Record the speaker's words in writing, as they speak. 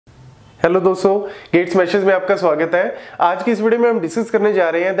Hello दोस्तों, gets message में आपका स्वागत है। आज की इस वीडियो में हम डिस्कस करने जा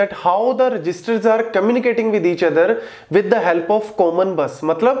रहे हैं that how the resistors are communicating with each other with the help of common बस।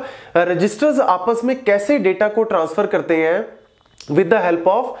 मतलब रजिस्टर्स आपस में कैसे डेटा को ट्रांसफर करते हैं with the help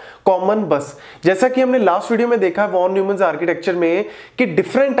of common बस। जैसा कि हमने लास्ट वीडियो में देखा वॉन न्यूमन्स आर्किटेक्चर में कि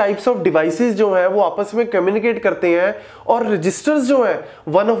डिफरेंट टाइप्स ऑफ डिवाइसेस जो है वो आपस में कम्युनिकेट करते हैं, और रजिस्टर्स जो है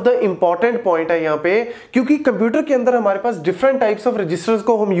one of the important point है यहाँ पे, क्योंकि कंप्यूटर के अंदर हमारे पास डिफरेंट टाइप्स ऑफ रजिस्टर्स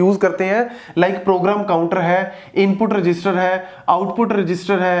को हम यूज करते हैं। लाइक प्रोग्राम काउंटर है, इनपुट रजिस्टर है, आउटपुट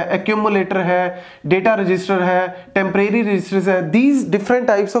रजिस्टर है, एक्यूमुलेटर है, डेटा रजिस्टर है, टेम्परेरी रजिस्टर्स है। These different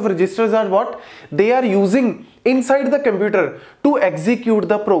types of resistors are what they are using inside the computer to execute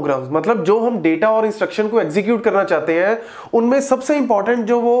the programmes. मतलब जो हम डेटा और इंस्ट्रक्शन को एग्जीक्यूट करना चाहते हैं उनमें सबसे इंपॉर्टेंट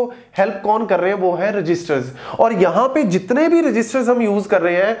जो वो हेल्प कौन कर रहे हैं वो है रजिस्टर्स। और यहां पे जितने भी रजिस्टर्स हम यूज कर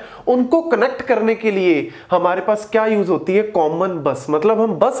रहे हैं उनको कनेक्ट करने के लिए हमारे पास क्या यूज होती है, कॉमन बस। मतलब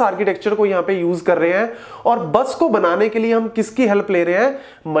हम बस आर्किटेक्चर को यहां पे यूज कर रहे हैं, और बस को बनाने के लिए हम किसकी हेल्प ले रहे हैं,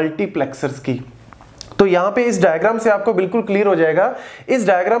 मल्टीप्लेक्सर्स की। तो यहां पे इस डायग्राम से आपको बिल्कुल क्लियर हो जाएगा। इस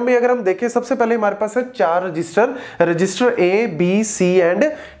डायग्राम में अगर हम देखें, सबसे पहले हमारे पास है चार register A B C and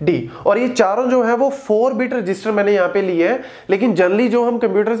D, और ये चारों जो है वो 4 बिट रजिस्टर मैंने यहाँ पे लिए हैं। लेकिन जनरली जो हम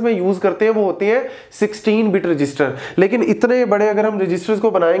कंप्यूटर्स में यूज करते हैं वो होते हैं 16 बिट रजिस्टर। लेकिन इतने बड़े अगर हम रजिस्टर्स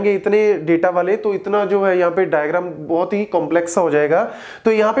को बनाएंगे इतने डेटा वाले, तो इतना जो है यहाँ पे डायग्राम बहुत ही कॉम्प्लेक्स हो जाएगा।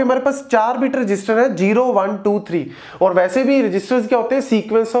 तो यहाँ पे हमारे पास 4 बिट रजिस्टर है, 0 1 2 3। और वैसे भी रजिस्टर्स क्या होते हैं,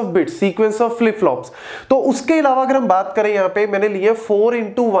 sequence of bits, sequence of flip flops. तो उसके अलावा अगर हम बात करें, यहां पे मैंने लिए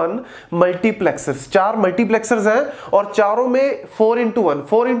 4x1 मल्टीप्लेक्सर्स। 4 मल्टीप्लेक्सर्स हैं और चारों में 4x1।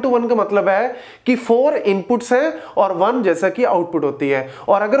 4x1 का मतलब है कि 4 इनपुट्स हैं और 1 जैसा कि आउटपुट होती है।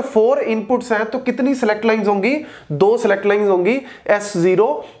 और अगर 4 इनपुट्स हैं तो कितनी सेलेक्ट लाइंस होंगी, 2 सेलेक्ट लाइंस होंगी,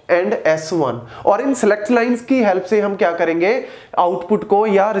 S0 एंड S1। और इन सेलेक्ट लाइंस की हेल्प से हम क्या करेंगे, आउटपुट को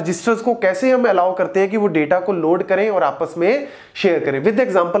या रजिस्टर्स को कैसे हम अलाउ करते हैं कि वो डेटा को लोड करें और आपस में शेयर करें। विद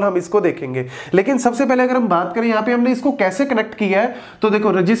एग्जांपल हम इसको देखेंगे। लेकिन सबसे पहले अगर हम बात करें यहाँ पे हमने इसको कैसे कनेक्ट किया है, तो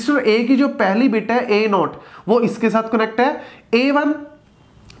देखो रजिस्टर ए की जो पहली बिट है A0 वो इसके साथ कनेक्ट है, A1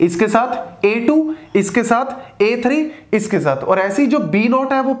 इसके साथ, A2 इसके साथ, A3 इसके साथ, और ऐसी जो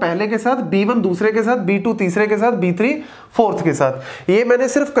B0 है वो पहले के साथ, B1 दूसरे के साथ, B2 तीसरे के साथ, B3 फोर्थ के साथ। ये मैंने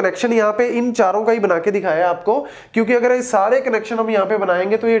सिर्फ कनेक्शन यहाँ पे इन चारों का ही बना के दिखाया आपको, क्योंकि अगर ये सारे कनेक्शन हम यहाँ पे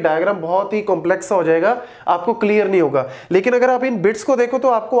बनाएंगे तो ये डायग्राम बहुत ही कॉम्प्लेक्स हो जाएगा, आपको क्लियर नहीं होगा। लेकिन अगर आप इन बिट्स को देखो तो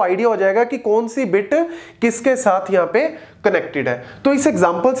आपको आइडिया हो जाएगा कि कौन सी बिट किसके साथ यहाँ पे कनेक्टेड है। तो इस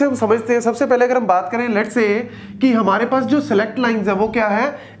एग्जांपल से हम समझते हैं। सबसे पहले अगर हम बात करें, लेट्स से कि हमारे पास जो सेलेक्ट लाइंस है वो क्या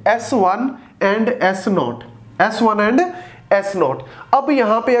है, S1 and S0, S1 and S0। अब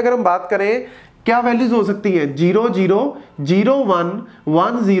यहां पे अगर हम बात करें क्या वैल्यूज हो सकती है, 0 0 0 1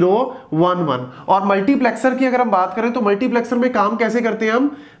 1 0 1 1। और मल्टीप्लेक्सर की अगर हम बात करें तो मल्टीप्लेक्सर में काम कैसे करते हैं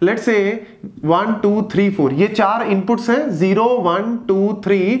हम, लेट्स से 1 2 3 4, ये 4 इनपुट्स हैं, 0 1 2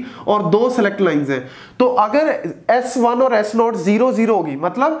 3 और 2 सेलेक्ट लाइंस हैं। तो अगर S1 और S0 0 0 होगी,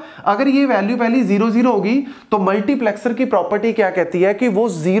 मतलब अगर ये वैल्यू पहली 0 0 होगी, तो मल्टीप्लेक्सर की प्रॉपर्टी क्या कहती है कि वो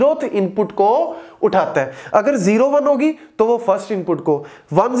 0th इनपुट को उठाता है। अगर 0 1 होगी तो वो फर्स्ट इनपुट को,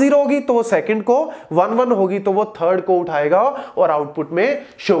 1 0 होगी तो वो सेकंड को, 1 1 होगी तो वो थर्ड को उठाएगा और आउटपुट में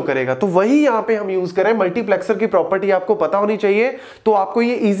शो करेगा। तो वही यहां पे हम यूज करें, मल्टीप्लेक्सर की प्रॉपर्टी आपको पता होनी चाहिए, तो आपको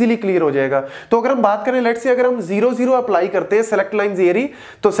ये इजीली क्लियर हो जाएगा। तो अगर हम बात करें, लेट्स से अगर हम 0 0 अप्लाई करते हैं सेलेक्ट लाइंस ये रही,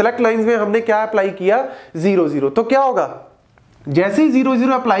 तो सेलेक्ट लाइंस में हमने क्या अप्लाई किया, 0 0। तो क्या होगा, जैसे ही 0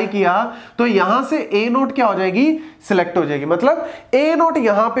 0 अप्लाई किया तो यहां से A0 क्या हो जाएगी, सिलेक्ट हो जाएगी। मतलब A0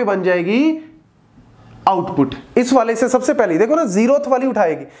 यहां पे बन जाएगी आउटपुट। इस वाले से सबसे पहले देखो ना, 0th वाली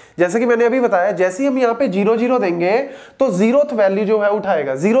उठाएगी। जैसे कि मैंने अभी बताया, जैसे ही हम यहाँ पे 0 0 देंगे तो 0th वैल्यू जो है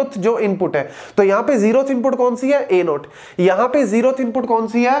उठाएगा, 0th जो इनपुट है। तो यहाँ पे 0th इनपुट कौन सी है, A0। यहाँ पे 0th इनपुट कौन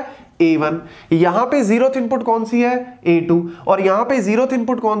सी है, A1। यहाँ पे 0th इनपुट कौन सी है, A2। और यहाँ पे 0th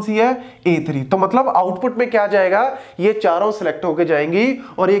इनपुट कौन सी है, A3। तो मतलब आउटपुट में क्या जाएगा, ये चारों सिलेक्ट होके जाएंगी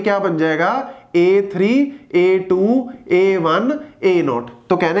और ये क्या बन जाएगा, A3 A2 A1 A0।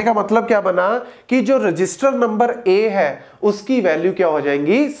 तो कहने का मतलब क्या बना कि जो रजिस्टर नंबर A है उसकी वैल्यू क्या हो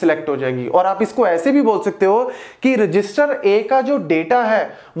जाएंगी, सिलेक्ट हो जाएंगी। और आप इसको ऐसे भी बोल सकते हो कि रजिस्टर A का जो डेटा है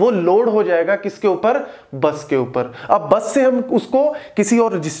वो लोड हो जाएगा किसके ऊपर, बस के ऊपर। अब बस से हम उसको किसी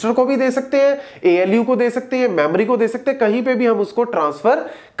और रजिस्टर को भी दे सकते हैं, ALU को दे सकते हैं, मेमोरी को दे सकते हैं, कहीं पे भी हम उसको ट्रांसफर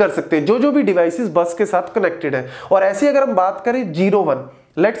कर सकते हैं, जो भी डिवाइसेस बस के साथ कनेक्टेड है। और ऐसे अगर हम बात करें 0 1,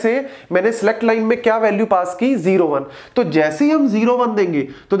 लेट्स से मैंने सिलेक्ट लाइन में क्या वैल्यू पास की, 0 1। तो जैसे ही हम 0 1 देंगे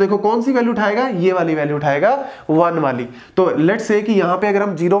तो देखो कौन सी वैल्यू उठाएगा, ये वाली वैल्यू उठाएगा, 1 वाली। तो लेट्स से कि यहां पे अगर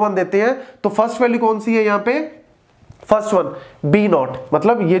हम 0 1 देते हैं तो फर्स्ट वैल्यू कौन सी है, यहां पे फर्स्ट वन B0,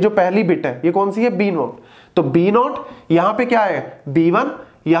 मतलब ये जो पहली बिट है ये कौन सी है, B0। तो B0 यहां पे क्या है, B1,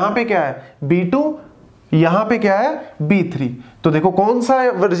 यहां पे क्या है B2, यहां पे क्या है B3। तो देखो कौन सा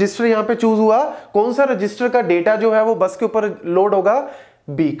रजिस्टर यहां पे चूज हुआ, कौन सा रजिस्टर का डेटा जो है वो बस के ऊपर लोड होगा,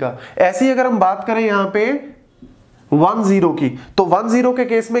 B का। ऐसे ही अगर हम बात करें यहां पे 10 की, तो 10 के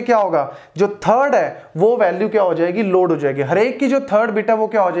केस में क्या होगा, जो थर्ड है वो वैल्यू क्या हो जाएगी, लोड हो जाएगी। हर एक की जो थर्ड बिट है वो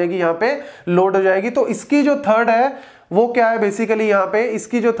क्या हो जाएगी, यहां पे लोड हो जाएगी। तो इसकी जो थर्ड है वो क्या है बेसिकली, यहां पे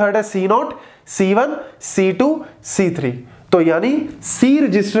इसकी जो थर्ड है C0, C1, C2, C3। तो यानी C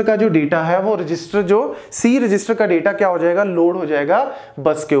रजिस्टर का जो डेटा है वो रजिस्टर, जो C रजिस्टर का डेटा क्या हो जाएगा, लोड हो जाएगा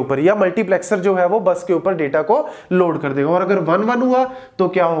बस के ऊपर, या मल्टीप्लेक्सर जो है वो बस के ऊपर डेटा को लोड कर देगा। और अगर 1-1 हुआ तो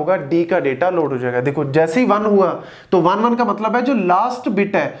क्या होगा, D का डेटा लोड हो जाएगा। देखो जैसे ही 1 हुआ तो 1-1 का मतलब है जो लास्ट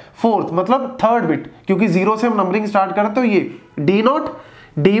बिट है, फोर्थ मतलब थर्ड बिट, क्योंकि 0 से हम नंबरिंग स्टार्ट करते तो ये D0,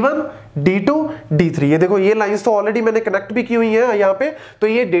 D1, D2, D3। ये देखो ये लाइंस तो ऑलरेडी मैंने कनेक्ट भी की हुई है यहाँ पे। तो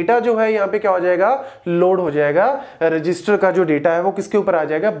ये डेटा जो है यहाँ पे क्या हो जाएगा, लोड हो जाएगा। रजिस्टर का जो डेटा है वो किसके ऊपर आ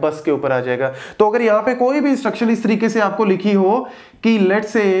जाएगा, बस के ऊपर आ जाएगा। तो अगर यहाँ पे कोई भी इंस्ट्रक्शन इस तरीके से आपको लिखी हो कि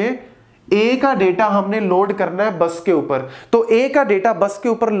लेट्स से A का डेटा हमने लोड करना है बस के ऊपर, तो A का डेटा बस के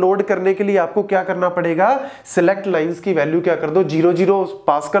ऊपर लोड करने के लिए आपको क्या करना पड़ेगा, सिलेक्ट लाइंस की वैल्यू क्या कर दो, 0 0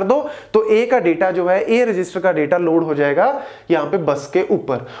 पास कर दो। तो A का डेटा जो है, A रजिस्टर का डेटा लोड हो जाएगा यहां पे बस के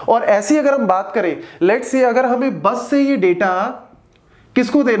ऊपर। और ऐसी अगर हम बात करें, लेट्स से अगर हमें बस से ये डेटा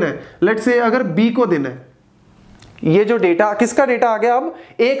किसको देना है, लेट्स से अगर B को देना है, ये जो डेटा किसका डेटा आ गया, अब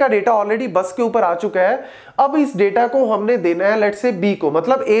A का डेटा ऑलरेडी बस के ऊपर आ चुका है। अब इस डेटा को हमने देना है लेट्स से B को,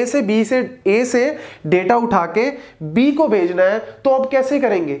 मतलब A से डेटा उठा के B को भेजना है। तो अब कैसे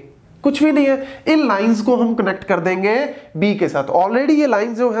करेंगे, कुछ भी नहीं है, इन लाइंस को हम कनेक्ट कर देंगे B के साथ। ऑलरेडी ये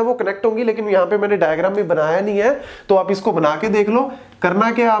लाइंस जो है वो कनेक्ट होंगी, लेकिन यहां पे मैंने डायग्राम में बनाया नहीं है, तो आप इसको बना के देख लो।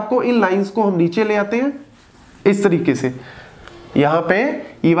 करना क्या आपको, इन लाइंस को हम नीचे ले आते हैं इस तरीके से। यहां पे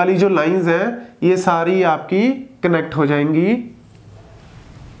ये वाली जो लाइंस हैं ये सारी आपकी कनेक्ट हो जाएंगी।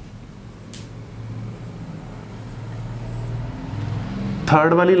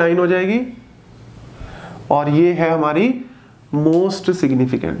 थर्ड वाली लाइन हो जाएगी, और ये है हमारी मोस्ट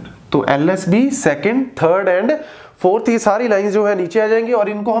सिग्निफिकेंट। तो LSB, second, third and fourth, ये सारी लाइंस जो है नीचे आ जाएंगी। और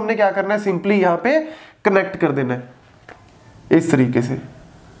इनको हमने क्या करना है, सिंपली यहां पे कनेक्ट कर देना है इस तरीके से।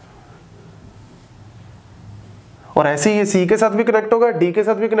 और ऐसे ही ये C के साथ भी कनेक्ट होगा, D के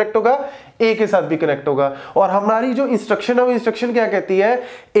साथ भी कनेक्ट होगा, A के साथ भी कनेक्ट होगा। और हमारी जो इंस्ट्रक्शन है वो इंस्ट्रक्शन क्या कहती है,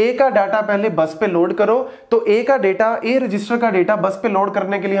 A का डाटा पहले बस पे लोड करो। तो A का डेटा, A रजिस्टर का डेटा बस पे लोड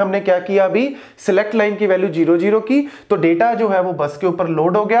करने के लिए हमने क्या किया, अभी सिलेक्ट लाइन की वैल्यू 0 0 की, तो डेटा जो है वो बस के ऊपर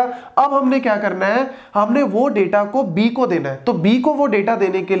लोड हो गया। अब हमने क्या करना है, हमने वो डेटा को B को देना है। तो B को वो डेटा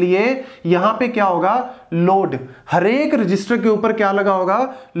देने के लिए यहां पे क्या होगा, लोड, हर एक रजिस्टर के ऊपर क्या लगा होगा,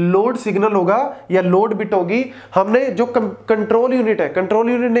 लोड सिग्नल होगा या लोड बिट होगी। हमने जो कंट्रोल यूनिट है, कंट्रोल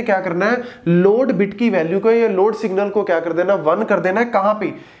यूनिट ने क्या करना है, लोड बिट की वैल्यू को या लोड सिग्नल को क्या कर देना, 1 कर देना है। कहां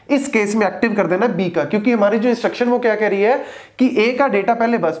पे, इस केस में एक्टिव कर देना B का, क्योंकि हमारी जो इंस्ट्रक्शन वो क्या कह रही है कि A का डेटा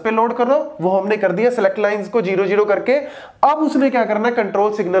पहले बस पे लोड करो, वो हमने कर दिया सिलेक्ट लाइंस को 0 0 करके। अब उसने क्या करना है,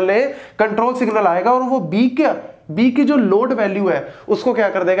 कंट्रोल सिग्नल आएगा और वो B की जो लोड वैल्यू है उसको क्या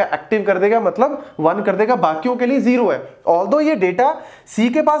कर देगा, एक्टिव कर देगा, मतलब 1 कर देगा, बाकियों के लिए 0 है। ऑल्दो ये डेटा C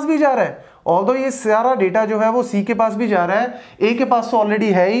के पास भी जा रहा है, ऑल्दो ये सारा डेटा जो है वो C के पास भी जा रहा है, A के पास तो ऑलरेडी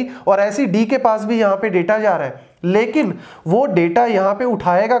है ही, और ऐसे D के पास भी यहाँ पे डेटा जा रहा है। लेकिन वो डेटा यहाँ पे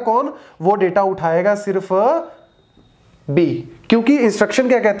उठाएगा कौन, वो डेटा उठाएगा सिर्फ B, क्योंकि इंस्ट्रक्शन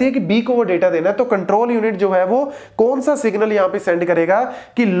क्या कहती है कि B को वो डेटा देना है। तो कंट्रोल यूनिट जो है वो कौन सा सिग्नल यहां पे सेंड करेगा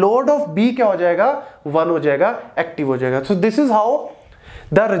कि लोड ऑफ B क्या हो जाएगा, 1 हो जाएगा, एक्टिव हो जाएगा। So this is how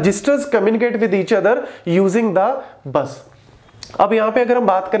the resistors communicate with each other using the bus. अब यहाँ पे अगर हम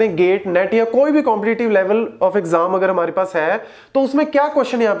बात करें गेट, नेट या कोई भी कॉम्पिटिटिव लेवल ऑफ एग्जाम अगर हमारे पास है, तो उसमें क्या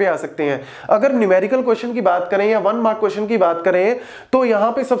क्वेश्चन यहाँ पे आ सकते हैं। अगर न्यूमेरिकल क्वेश्चन की बात करें या 1 मार्क क्वेश्चन की बात करें, तो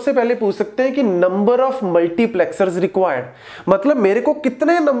यहाँ पे सबसे पहले पूछ सकते हैं कि नंबर ऑफ मल्टीप्लेक्सर्स रिक्वायर्ड, मतलब मेरे को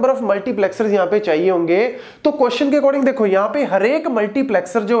कितने नंबर ऑफ मल्टीप्लेक्सर्स यहाँ पे चाहिए होंगे। तो क्वेश्चन के अकॉर्डिंग देखो यहाँ पे हर एक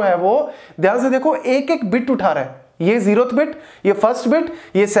मल्टीप्लेक्सर जो है वो, ध्यान से देखो, एक एक बिट उठा रहा है। ये 0th बिट, ये फर्स्ट बिट,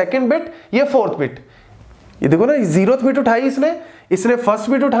 ये सेकंड बिट, ये फोर्थ बिट। ये देखो ना, 0th बिट उठाई इसने फर्स्ट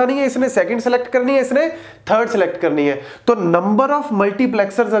बिट उठानी है, इसने सेकंड सेलेक्ट करनी है, इसने थर्ड सेलेक्ट करनी है। तो नंबर ऑफ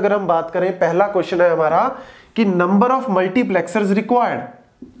मल्टीप्लेक्सर्स अगर हम बात करें, पहला क्वेश्चन है हमारा कि number of multiplexers required,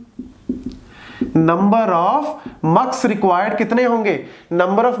 number of मक्स required कितने होंगे,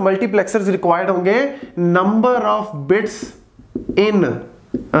 नंबर ऑफ मल्टीप्लेक्सर्स रिक्वायर्ड होंगे number of bits in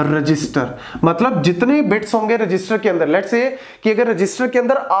register, मतलब जितने बिट्स होंगे रजिस्टर के अंदर। लेट्स से कि अगर रजिस्टर के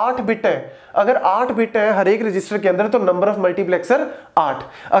अंदर 8 बिट है, अगर 8 बिट है हर एक रजिस्टर के अंदर, तो नंबर ऑफ मल्टीप्लेक्सर 8।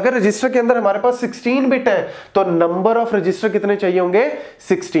 अगर रजिस्टर के अंदर हमारे पास 16 बिट है, तो नंबर ऑफ रजिस्टर कितने चाहिए होंगे,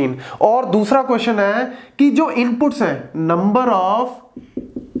 16। और दूसरा क्वेश्चन है कि जो इनपुट्स हैं, number of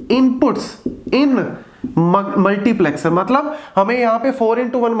inputs in multiplexer, मतलब हमें यहाँ पे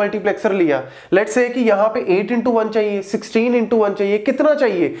 4x1 मल्टीप्लेक्सर लिया, लेट्स से कि यहाँ पे 8x1 चाहिए, 16x1 चाहिए, कितना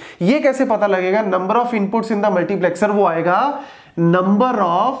चाहिए ये कैसे पता लगेगा? Number of inputs in the multiplexer वो आएगा नंबर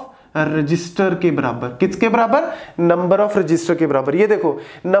ऑफ रजिस्टर के बराबर। किसके बराबर? नंबर ऑफ रजिस्टर के बराबर। ये देखो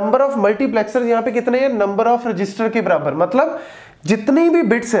नंबर ऑफ मल्टीप्लेक्सर यहाँ पे कितने हैं? नंबर ऑफ रजिस्टर के बराबर, मतलब जितनी भी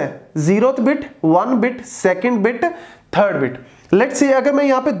बिट्स है, 0th bit, 1 bit, 2nd bit, 3rd bit. Let's say अगर मैं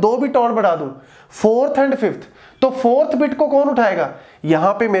यहाँ पे 2 बिट और बढ़ा दूं, 4th एंड 5th, तो 4th बिट को कौन उठाएगा?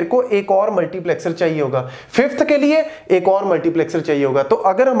 यहां पे मेरे को एक और मल्टीप्लेक्सर चाहिए होगा, 5th के लिए एक और मल्टीप्लेक्सर चाहिए होगा। तो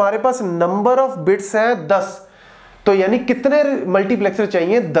अगर हमारे पास नंबर ऑफ बिट्स हैं 10, तो यानी कितने मल्टीप्लेक्सर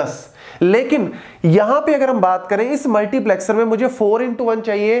चाहिए? 10। लेकिन यहां पे अगर हम बात करें इस मल्टीप्लेक्सर में मुझे 4x1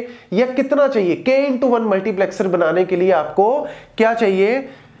 चाहिए या कितना चाहिए? k×1 मल्टीप्लेक्सर बनाने के लिए आपको क्या चाहिए?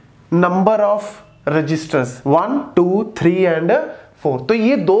 Number of registers 1, 2, 3 and 4। तो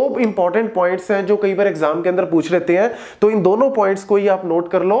ये दो इंपॉर्टेंट पॉइंट्स हैं जो कई बार एग्जाम के अंदर पूछ लेते हैं, तो इन दोनों पॉइंट्स को ही आप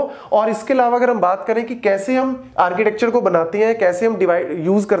नोट कर लो। और इसके अलावा अगर हम बात करें कि कैसे हम आर्किटेक्चर को बनाते हैं, कैसे हम डिवाइड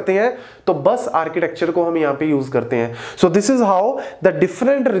यूज करते हैं, तो बस आर्किटेक्चर को हम यहाँ पे यूज करते हैं। So this is how the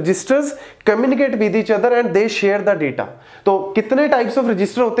different registers communicate with each other and they share the data. तो कितने टाइप्स ऑफ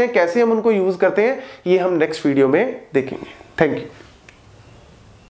रजिस्टर होते हैं, कैसे हम उनको यूज करते हैं, ये हम नेक्स्ट वीडियो में देखेंगे। Thank you.